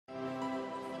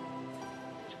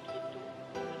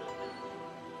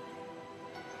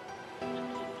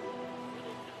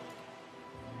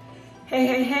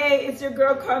Hey, it's your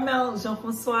girl Carmel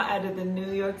Jean-Francois out of the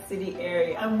New York City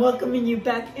area. I'm welcoming you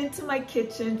back into my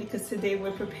kitchen because today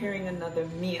we're preparing another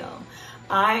meal.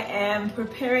 I am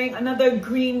preparing another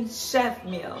green chef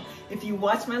meal. If you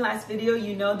watched my last video,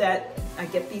 you know that I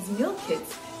get these meal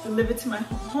kits delivered to my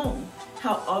home.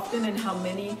 How often and how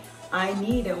many I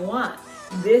need and want.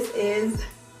 This is,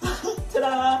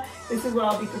 ta-da! This is what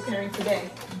I'll be preparing today.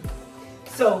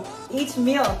 So each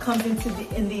meal comes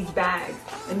in these bags,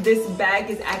 and this bag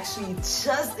is actually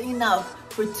just enough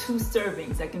for 2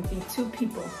 servings. I can feed 2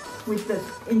 people with the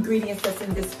ingredients that's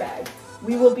in this bag.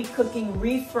 We will be cooking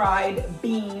refried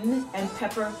bean and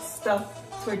pepper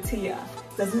stuffed tortilla.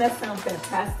 Doesn't that sound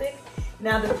fantastic?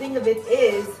 Now the thing of it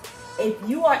is, if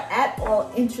you are at all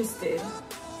interested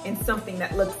in something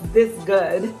that looks this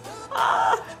good,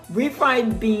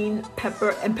 refried bean,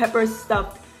 pepper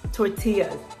stuffed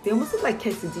tortillas. They almost look like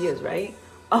quesadillas, right?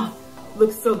 Oh,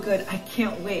 looks so good. I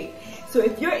can't wait. So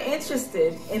if you're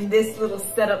interested in this little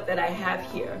setup that I have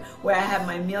here, where I have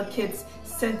my meal kits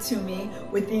sent to me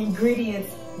with the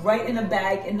ingredients right in a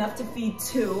bag, enough to feed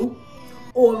 2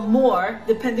 or more,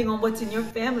 depending on what's in your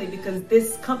family, because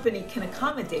this company can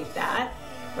accommodate that,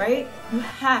 right? You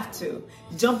have to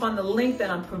jump on the link that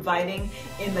I'm providing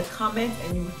in the comments,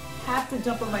 and you have to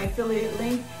jump on my affiliate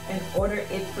link and order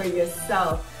it for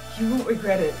yourself. You won't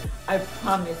regret it. I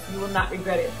promise you will not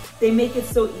regret it. They make it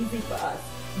so easy for us.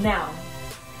 Now,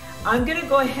 I'm gonna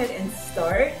go ahead and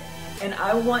start, and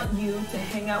I want you to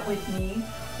hang out with me,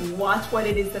 watch what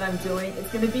it is that I'm doing. It's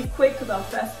gonna be quick because I'll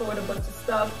fast forward a bunch of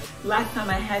stuff. Last time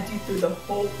I had you through the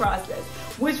whole process,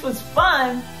 which was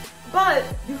fun, but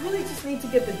you really just need to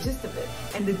get the gist of it.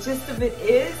 And the gist of it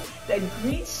is that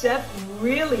Green Chef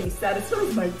really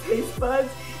satisfies my taste buds.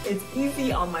 It's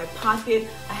easy on my pocket.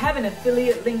 I have an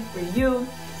affiliate link for you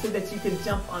so that you can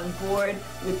jump on board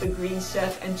with the Green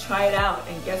Chef and try it out.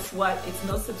 And guess what? It's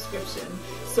no subscription.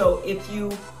 So if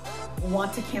you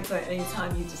want to cancel at any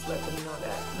time, you just let them know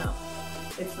that, no,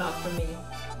 it's not for me.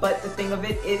 But the thing of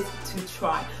it is to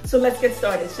try. So let's get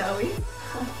started, shall we?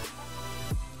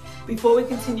 Before we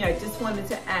continue, I just wanted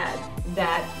to add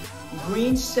that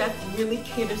Green Chef really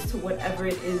caters to whatever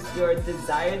it is your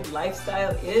desired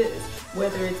lifestyle is,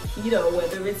 whether it's keto,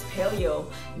 whether it's paleo,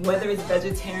 whether it's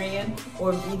vegetarian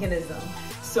or veganism.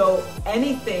 So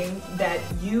anything that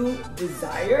you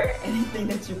desire, anything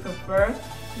that you prefer,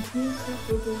 the Green Chef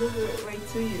will deliver it right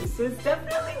to you. So it's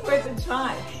definitely worth a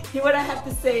try. Hear what I have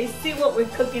to say, see what we're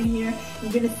cooking here.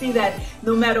 You're gonna see that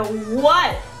no matter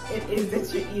what it is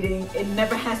that you're eating, it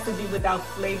never has to be without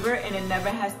flavor, and it never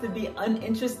has to be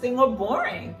uninteresting or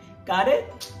boring. Got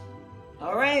it?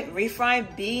 All right,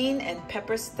 refried bean and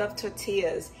pepper stuffed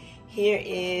tortillas. Here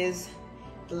is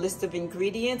the list of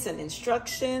ingredients and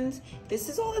instructions. This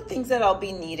is all the things that I'll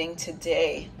be needing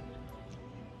today.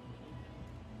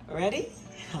 Ready?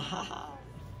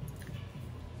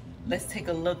 Let's take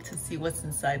a look to see what's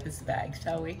inside this bag,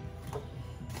 shall we?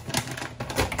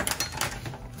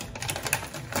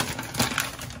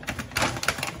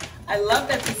 I love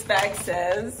that this bag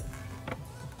says,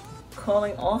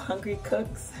 calling all hungry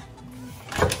cooks.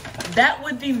 That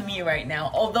would be me right now,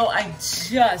 although I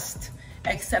just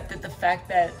accepted the fact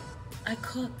that I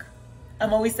cook.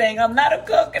 I'm always saying I'm not a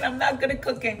cook and I'm not good at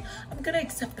cooking. I'm gonna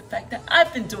accept the fact that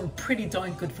I've been doing pretty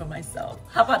darn good for myself.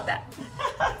 How about that?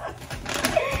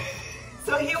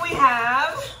 So here we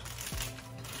have,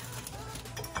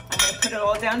 I'm gonna put it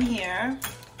all down here,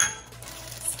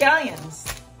 scallions.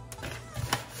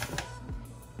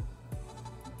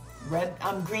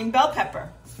 Green bell pepper,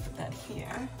 put that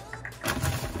here.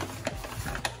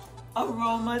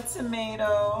 Roma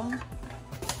tomato.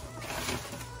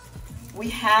 We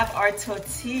have our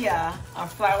tortilla, our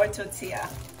flour tortilla.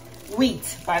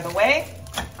 Wheat, by the way.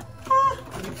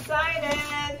 I'm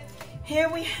excited. Here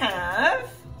we have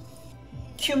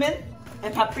cumin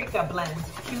and paprika blend.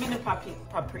 Cumin and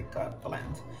paprika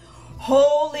blend.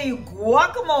 Holy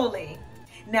guacamole.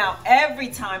 Now, every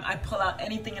time I pull out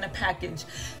anything in a package,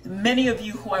 many of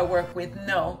you who I work with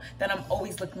know that I'm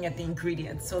always looking at the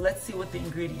ingredients. So let's see what the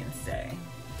ingredients say.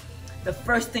 The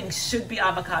first thing should be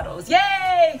avocados.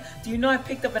 Yay! Do you know I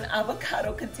picked up an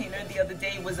avocado container the other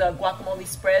day? It was a guacamole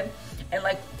spread, and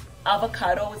like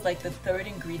avocado was like the 3rd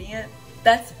ingredient.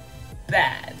 That's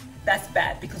bad. That's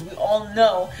bad, because we all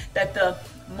know that the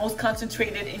most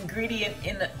concentrated ingredient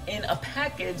in a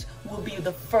package will be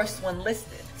the first one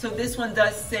listed. So this one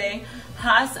does say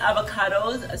Hass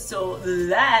avocados, so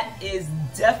that is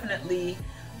definitely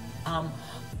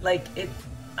like it.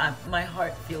 My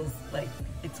heart feels like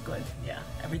it's good. Yeah,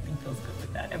 everything feels good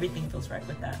with that. Everything feels right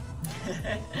with that.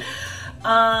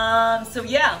 So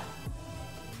yeah,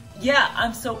 yeah,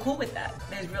 I'm so cool with that.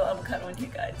 There's real avocado in here,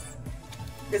 guys.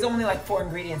 There's only like 4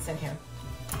 ingredients in here.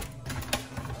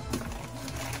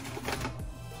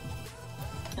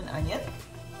 An onion,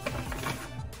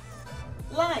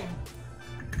 lime.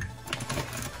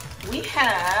 We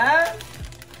have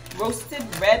roasted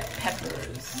red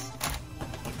peppers,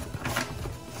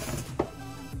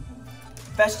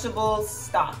 vegetable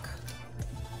stock.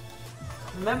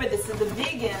 Remember, this is a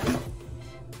vegan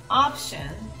option,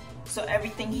 so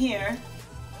everything here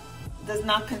does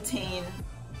not contain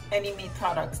any meat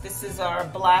products. This is our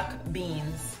black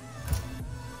beans.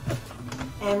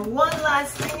 And one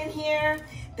last thing in here.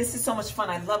 This is so much fun.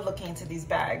 I love looking into these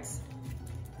bags.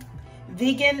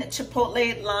 Vegan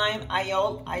chipotle lime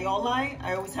aioli.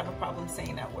 I always have a problem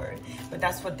saying that word, but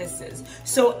that's what this is.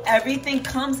 So everything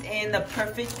comes in the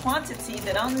perfect quantity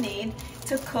that I'll need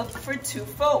to cook for 2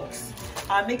 folks.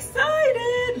 I'm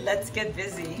excited. Let's get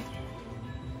busy.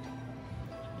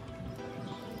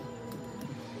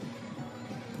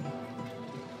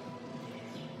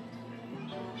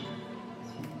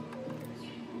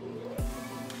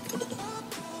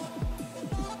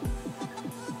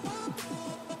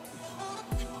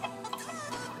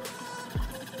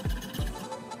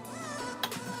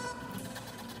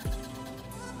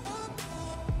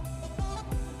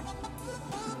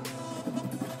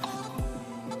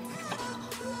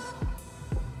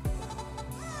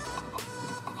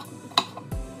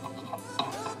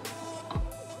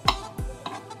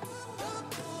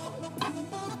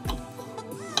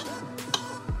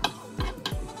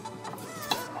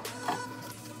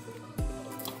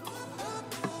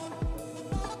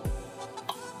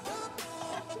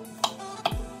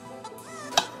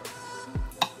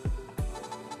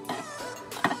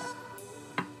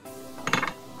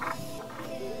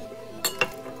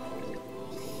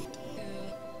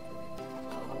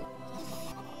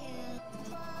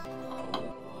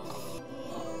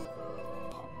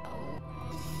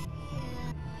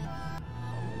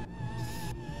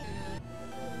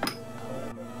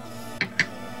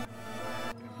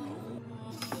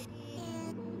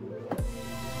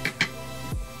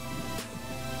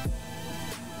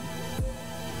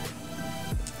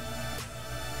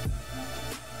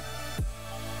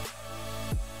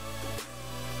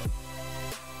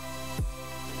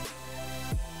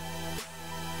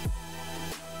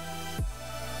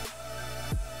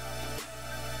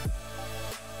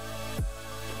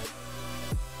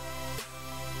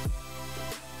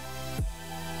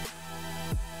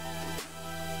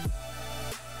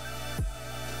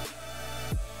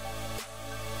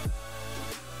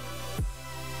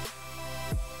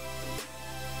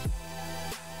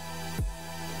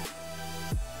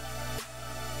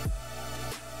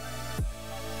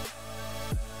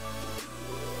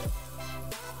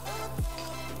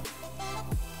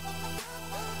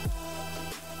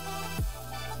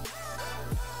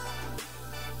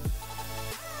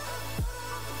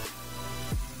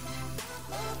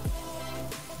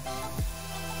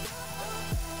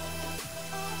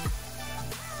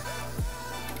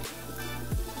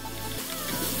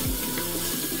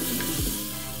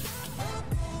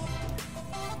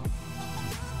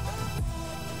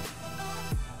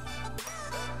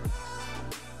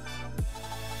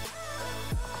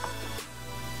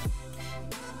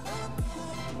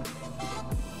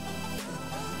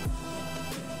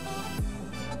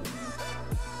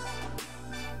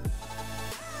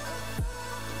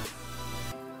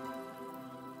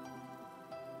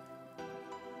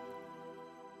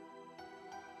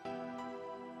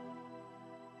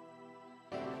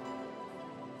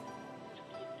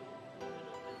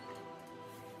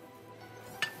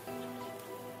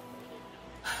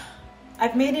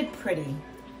 I've made it pretty.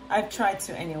 I've tried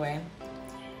to anyway.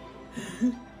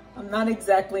 I'm not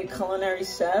exactly a culinary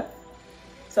chef,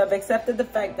 so I've accepted the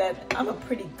fact that I'm a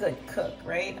pretty good cook,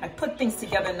 right? I put things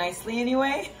together nicely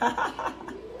anyway.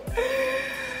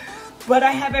 But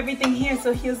I have everything here.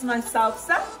 So here's my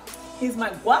salsa. Here's my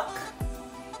guac.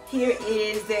 Here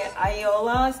is the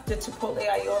aiola, the chipotle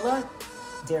aiola,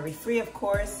 dairy free of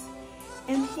course.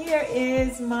 And here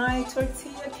is my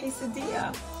tortilla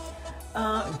quesadilla.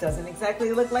 It doesn't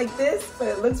exactly look like this, but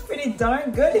it looks pretty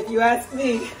darn good if you ask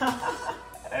me.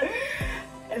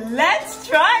 Let's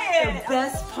try it. The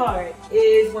best part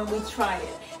is when we try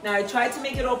it. Now I tried to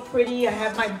make it all pretty. I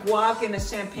have my guac in a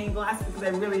champagne glass because I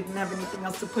really didn't have anything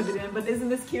else to put it in, but isn't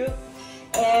this cute?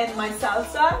 And my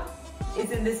salsa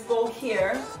is in this bowl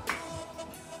here.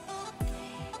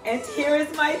 And here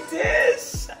is my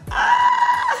dish.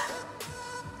 Ah!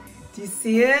 Do you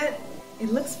see it? It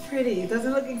looks pretty. It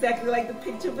doesn't look exactly like the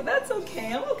picture, but that's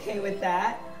okay. I'm okay with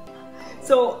that.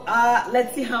 So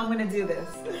let's see how I'm gonna do this.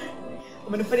 I'm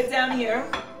gonna put it down here.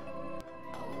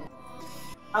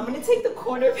 I'm gonna take the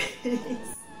corner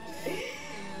piece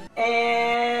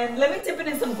and let me dip it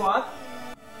in some guac.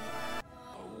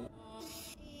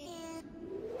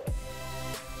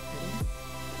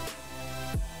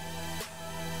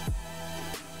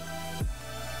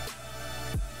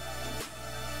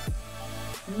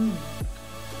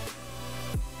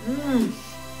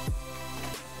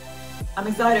 I'm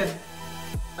excited.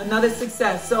 Another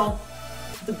success. So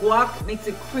the guac makes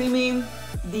it creamy.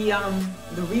 The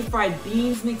refried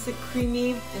beans makes it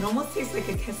creamy. It almost tastes like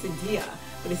a quesadilla,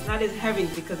 but it's not as heavy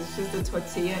because it's just a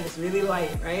tortilla and it's really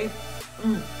light, right?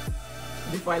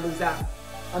 Before I lose that,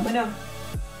 I'm gonna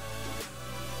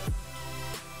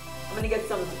get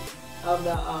some of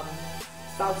the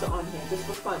salsa on here just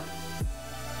for fun.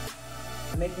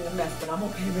 I'm making a mess, but I'm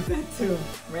okay with that too.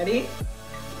 Ready?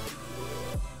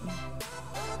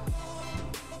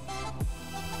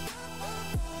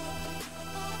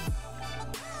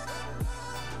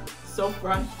 So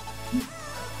fresh.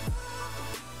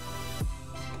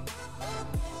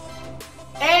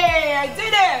 Hey, I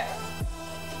did it!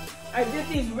 I did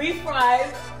these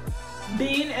refried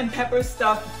bean and pepper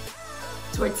stuffed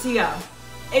tortilla.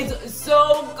 It's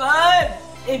so good.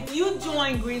 If you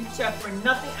join Green Chef for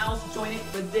nothing else, join it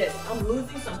for this. I'm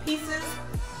losing some pieces.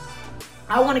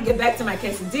 I want to get back to my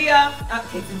tortilla.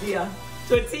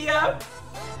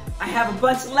 I have a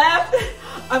bunch left.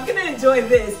 I'm gonna enjoy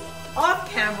this off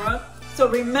camera. So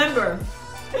remember,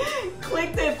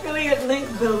 click the affiliate link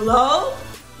below.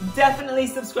 Definitely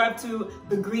subscribe to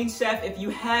the Green Chef. If you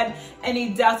had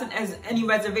any doubts and any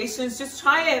reservations, just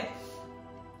try it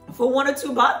for 1 or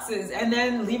 2 boxes and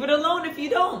then leave it alone if you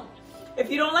don't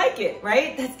like it,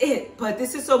 right? That's it. But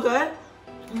this is so good.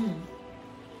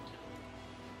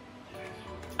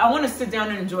 I want to sit down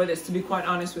and enjoy this, to be quite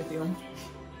honest with you.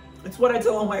 It's what I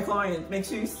tell all my clients. Make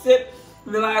sure you sit,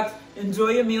 relax,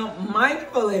 enjoy your meal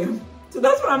mindfully. So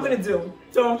that's what I'm going to do.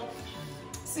 So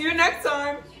see you next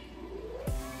time.